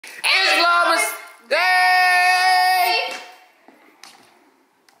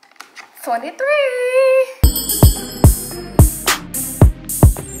23.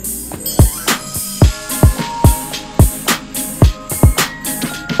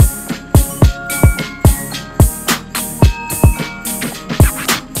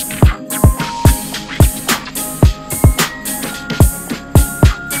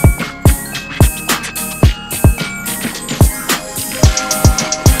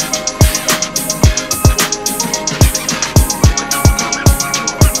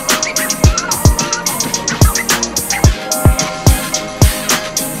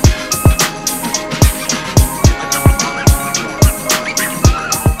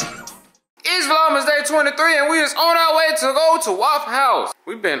 Vlogmas day 23 and we is on our way to go to Waffle House.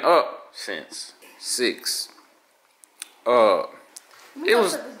 We've been up since 6. It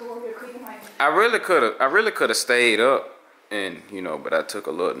was. I really could have stayed up and but I took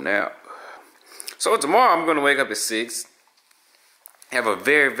a little nap. So tomorrow I'm gonna wake up at 6. Have a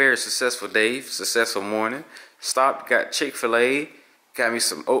very, very successful day, successful morning. Stopped, got Chick-fil-A, got me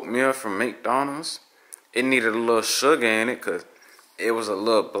some oatmeal from McDonald's. It needed a little sugar in it because it was a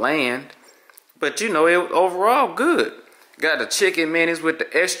little bland. But it was overall good. Got the chicken minis with the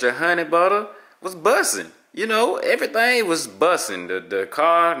extra honey butter. Was bussing. Everything was bussing. The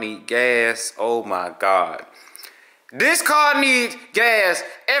car need gas. Oh my God. This car needs gas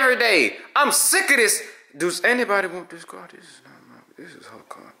every day. I'm sick of this. Does anybody want this car? This is not mine. This is her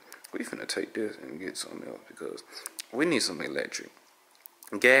car. We finna take this and get something else because we need some electric.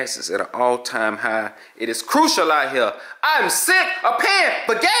 Gas is at an all-time high. It is crucial out here. I'm sick of paying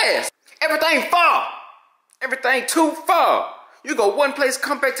for gas. Everything far. Everything too far. You go one place,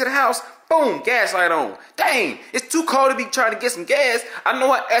 come back to the house, boom, gas light on. Dang, it's too cold to be trying to get some gas. I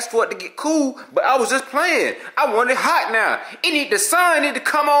know I asked for it to get cool, but I was just playing. I want it hot now. The sun need to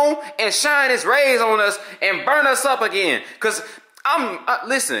come on and shine its rays on us and burn us up again. Cause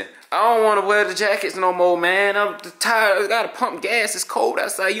listen, I don't want to wear the jackets no more, man. I'm tired. I gotta pump gas. It's cold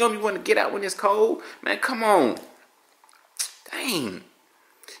outside. You don't want to get out when it's cold, man. Come on. Dang.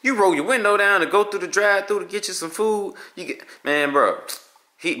 You roll your window down to go through the drive-thru to get you some food. Man, bro,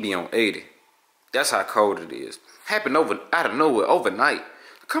 heat be on 80. That's how cold it is. Happened out of nowhere overnight.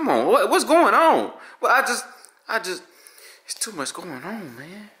 Come on, what's going on? Well, I just, it's too much going on,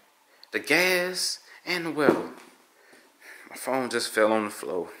 man. The gas and the weather. My phone just fell on the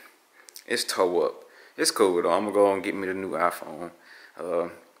floor. It's toe up. It's cool though. I'm gonna go and get me the new iPhone.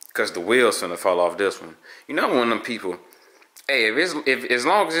 Cause the wheel's gonna fall off this one. I'm one of them people. Hey, if as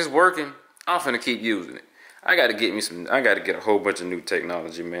long as it's working, I'm finna keep using it. I gotta get a whole bunch of new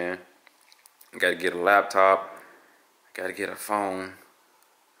technology, man. I gotta get a laptop. I gotta get a phone.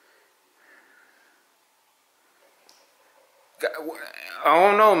 I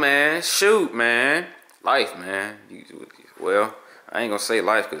don't know, man. Shoot, man. Life, man. Well, I ain't gonna say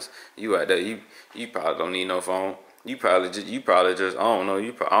life because you out there, you probably don't need no phone. You probably just I don't know.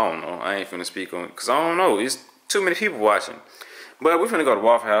 I don't know. I ain't finna speak on it because I don't know. It's too many people watching. But we're finna go to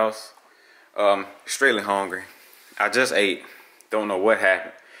Waffle House. Extremely hungry. I just ate. Don't know what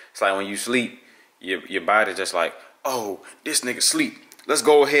happened. It's like when you sleep, your body just like, oh, this nigga sleep. Let's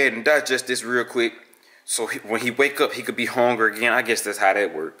go ahead and digest this real quick. So when he wake up, he could be hungry again. I guess that's how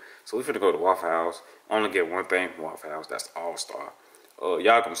that works. So we finna go to Waffle House. Only get one thing from Waffle House. That's All-Star.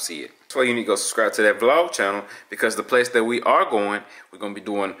 Y'all gonna see it. That's why you need to go subscribe to that vlog channel because the place that we are going, we're gonna be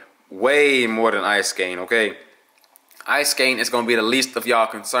doing way more than ice skating, okay? Ice skating is gonna be the least of y'all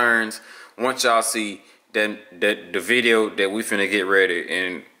concerns once y'all see the video that we finna get ready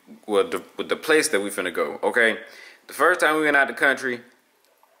and with the place that we finna go, okay? The first time we went out the country,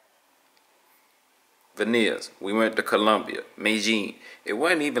 Venice. We went to Colombia, Medellin. It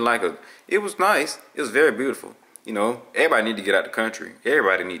wasn't even like it was nice. It was very beautiful. Everybody need to get out the country.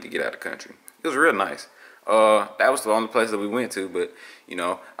 Everybody need to get out the country. It was real nice. That was the only place that we went to, but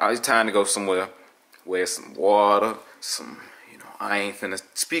I was trying to go somewhere where some water, I ain't finna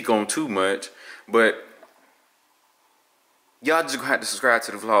speak on too much, but y'all just gonna have to subscribe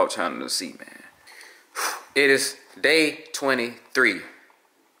to the vlog channel to see, man. It is day 23.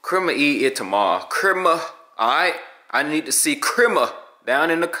 Crema eat it tomorrow. Crema, alright? I need to see crema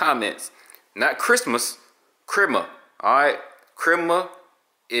down in the comments. Not Christmas, crema, alright? Crema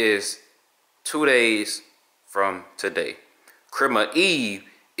is 2 days from today. Crema Eve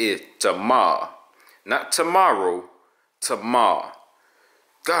is tomorrow. Not tomorrow, tomorrow.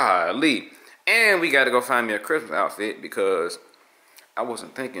 Golly. And we got to go find me a Christmas outfit because I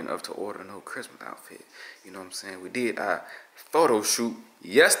wasn't thinking of to order no Christmas outfit. You know what I'm saying? We did our photo shoot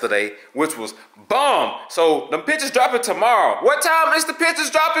yesterday, which was bomb. So the pictures dropping tomorrow. What time is the pictures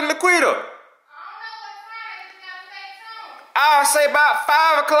dropping, Laquita? I'll say about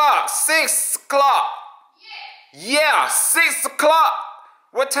 5 o'clock, 6 o'clock. Yeah, 6 o'clock.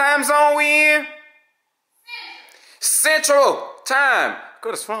 What time zone we in? Central time.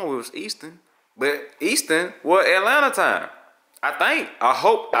 Could have sworn it was Eastern, but Eastern was Atlanta time. I think. I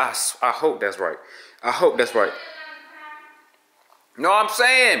hope that's right. I hope that's right. No, I'm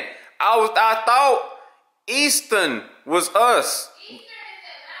saying I thought Eastern was us.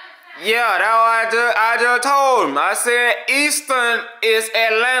 Yeah, that's what I just told him. I said Eastern is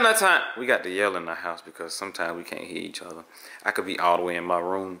Atlanta time. We got to yell in the house because sometimes we can't hear each other. I could be all the way in my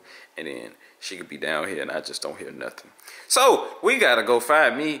room and then she could be down here and I just don't hear nothing. So we gotta go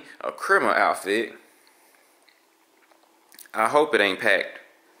find me a criminal outfit. I hope it ain't packed,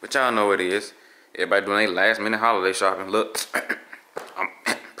 but y'all know it is. Everybody doing their last minute holiday shopping. Look,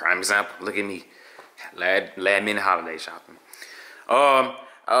 prime example. Look at me, last minute holiday shopping.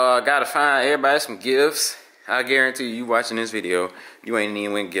 Gotta find everybody some gifts. I guarantee you watching this video, you ain't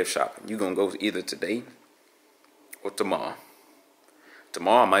even went gift shopping. You gonna go either today or tomorrow.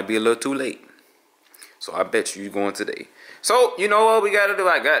 Tomorrow might be a little too late. So I bet you going today. So you know what we gotta do?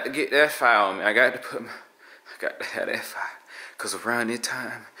 I got to get that file on me. I got to have that file. Cause around this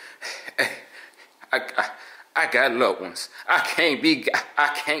time, I got loved ones. I can't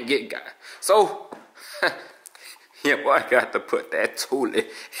get God. So yeah, boy, I got to put that tool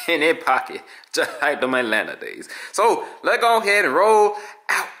in their pocket, just like them Atlanta days. So let's go ahead and roll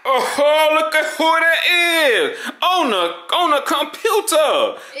out. Oh, look at who that is on the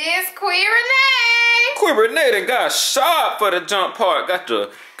computer. It's Queer Renee. Queer Renee done got shot for the jump part. Got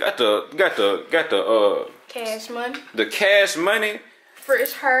the Cash money. The cash money.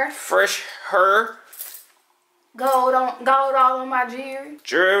 Fresh hair. Fresh hair. Gold all on my jewelry.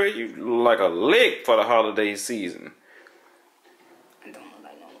 Jewelry, you look like a lick for the holiday season. I don't look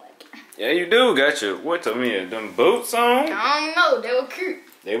like no lick. Yeah, you do. Got your, what to me, them boots on? I don't know. They were cute.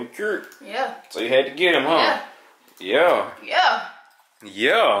 They were cute. Yeah. So you had to get them, huh? Yeah. Yeah. Yeah.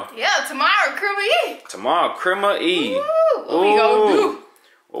 Yeah. Yeah, tomorrow, Christmas Eve. Tomorrow, Christmas Eve. Ooh, what we gonna do?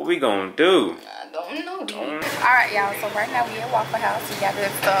 What we gonna do? I don't know, dude. Alright, y'all, so right now we at Waffle House. We got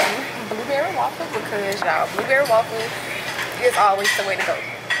this blueberry waffle because, y'all, blueberry waffle is always the way to go.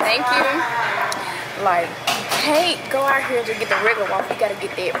 Thank you. Like, you can't go out here to get the regular waffle. You gotta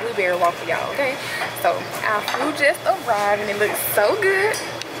get that blueberry waffle, y'all, okay? So, our food just arrived and it looks so good.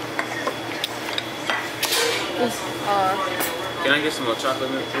 Can I get some more chocolate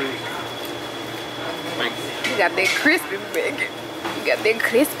milk, please? Thank you. You got that crispy bacon. You got that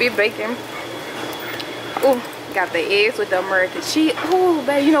crispy bacon. Ooh, got the eggs with the American cheese. Ooh,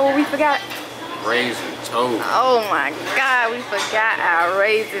 baby, you know what we forgot? Raisin toast. Oh my God, we forgot our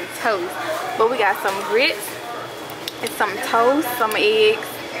raisin toast. But we got some grits, and some toast, some eggs,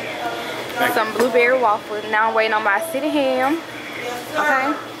 some blueberry waffles. Now I'm waiting on my city ham.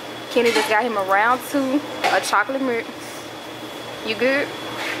 Okay? Kenny just got him a round 2, a chocolate milk. You good?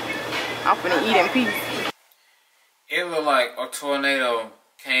 I'm finna eat in peace. It looked like a tornado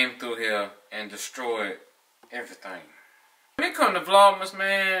came through here and destroyed everything. When it come to Vlogmas,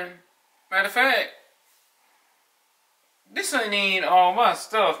 man, matter of fact, this ain't even all my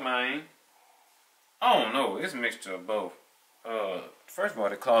stuff, man. I don't know, it's a mixture of both. First of all,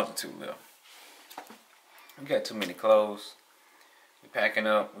 the closet too little. We got too many clothes. We packing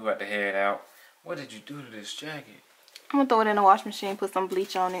up, we about to head out. What did you do to this jacket? I'm gonna throw it in the washing machine, put some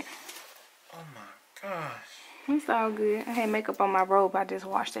bleach on it. Oh my gosh. It's all good. I had makeup on my robe. I just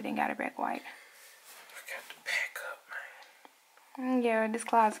washed it and got it back white. I got to pack up, man. Yeah, this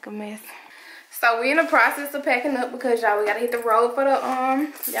closet's a mess. So we in the process of packing up because y'all we gotta hit the road for the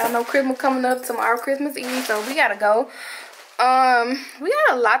y'all know Christmas coming up tomorrow, Christmas Eve. So we gotta go. We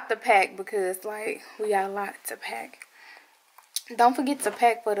got a lot to pack because like we got a lot to pack. Don't forget to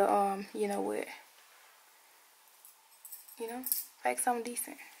pack for the you know what? You know, pack something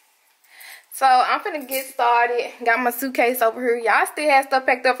decent. So I'm finna get started. Got my suitcase over here. Y'all still had stuff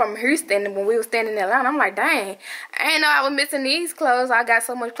packed up from Houston when we was standing in Atlanta. I'm like, dang, I ain't know I was missing these clothes. I got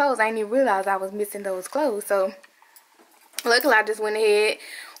so much clothes. I didn't even realize I was missing those clothes. So luckily I just went ahead,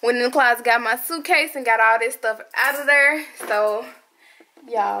 went in the closet, got my suitcase and got all this stuff out of there. So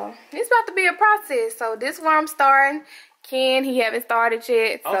y'all, it's about to be a process. So this is where I'm starting. Ken, he haven't started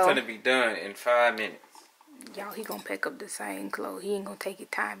yet. So I'm finna be done in 5 minutes. Y'all, he gonna pack up the same clothes. He ain't gonna take his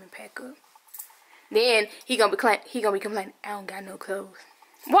time and pack up. Then he gonna be complaining, I don't got no clothes.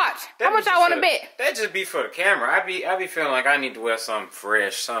 Watch. How much y'all wanna bet? That just be for the camera. I be feeling like I need to wear something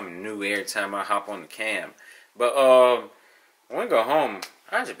fresh, something new every time I hop on the cam. But when I go home,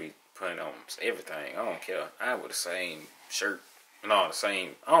 I just be putting on everything. I don't care. I wear the same shirt and all the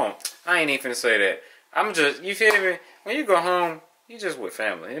same. I ain't even finna say that. I'm just, you feel me? When you go home, you just with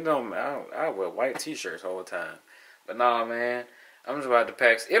family. It don't. I wear white t-shirts all the time. But nah, man. I'm just about to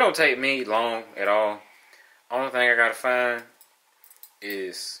pack. It don't take me long at all. Only thing I gotta find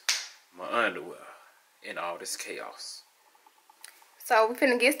is my underwear in all this chaos. So we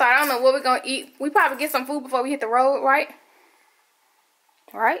finna get started. I don't know what we're gonna eat. We probably get some food before we hit the road, right?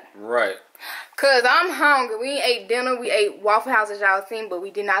 Right? Right. Cause I'm hungry. We ain't ate dinner. We ate Waffle House as y'all seen, but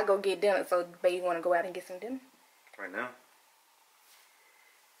we did not go get dinner. So baby wanna go out and get some dinner? Right now.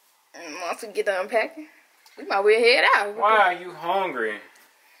 And once we get done unpacking, we might well head out. Why are you hungry?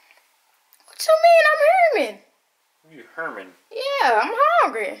 What you mean I'm Herman? You Herman. Yeah, I'm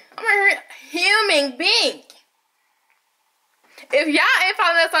hungry. I'm a human being. If y'all ain't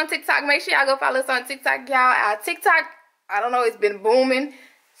following us on TikTok, make sure y'all go follow us on TikTok, y'all. Our TikTok, I don't know, it's been booming.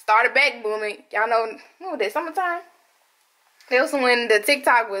 Started back booming. Y'all know, what was that, summertime? That was when the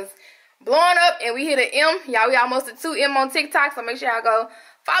TikTok was blowing up and we hit an M. Y'all, we almost at 2 M on TikTok, so make sure y'all go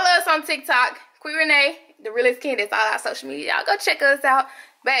follow us on TikTok. Queen Renee, the realest king, that's all our social media. Y'all go check us out.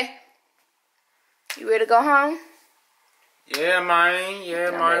 Babe, you ready to go home? Yeah, man.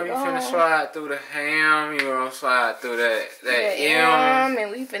 Yeah, man. We finna slide through the ham. You gonna slide through that M.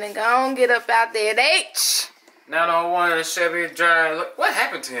 And we finna go and get up out there at H. Now the one that Chevy drive. Look, what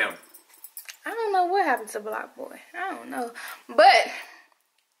happened to him? I don't know what happened to Block Boy. I don't know. But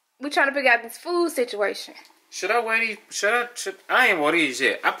we trying to figure out this food situation. Should I wear these? I ain't wear these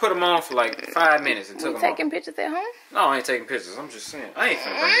yet. I put them on for like 5 minutes and took them off. You taking pictures at home? No, I ain't taking pictures. I'm just saying. I ain't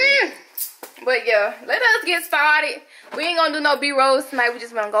finna bring them. But yeah, let us get started. We ain't gonna do no B-rolls tonight. We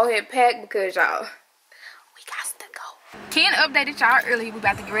just gonna go ahead and pack because y'all, we got to go. Ken updated y'all earlier. We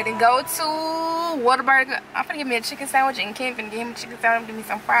about to get ready to go to Whataburger. I'm finna get me a chicken sandwich and Ken finna get him a chicken sandwich, give me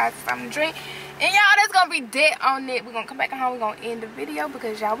some fries, something to drink. And y'all, that's gonna be dead on it. We're gonna come back home. We're gonna end the video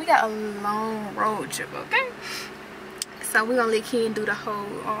because y'all, we got a long road trip, okay? So we're gonna let Ken do the whole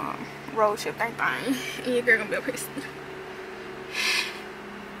road trip thing. And your girl gonna be up here sleep.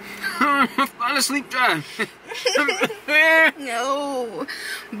 Fall asleep driving. No.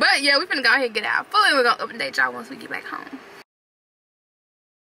 But yeah, we finna go ahead and get our food and we're gonna update y'all once we get back home.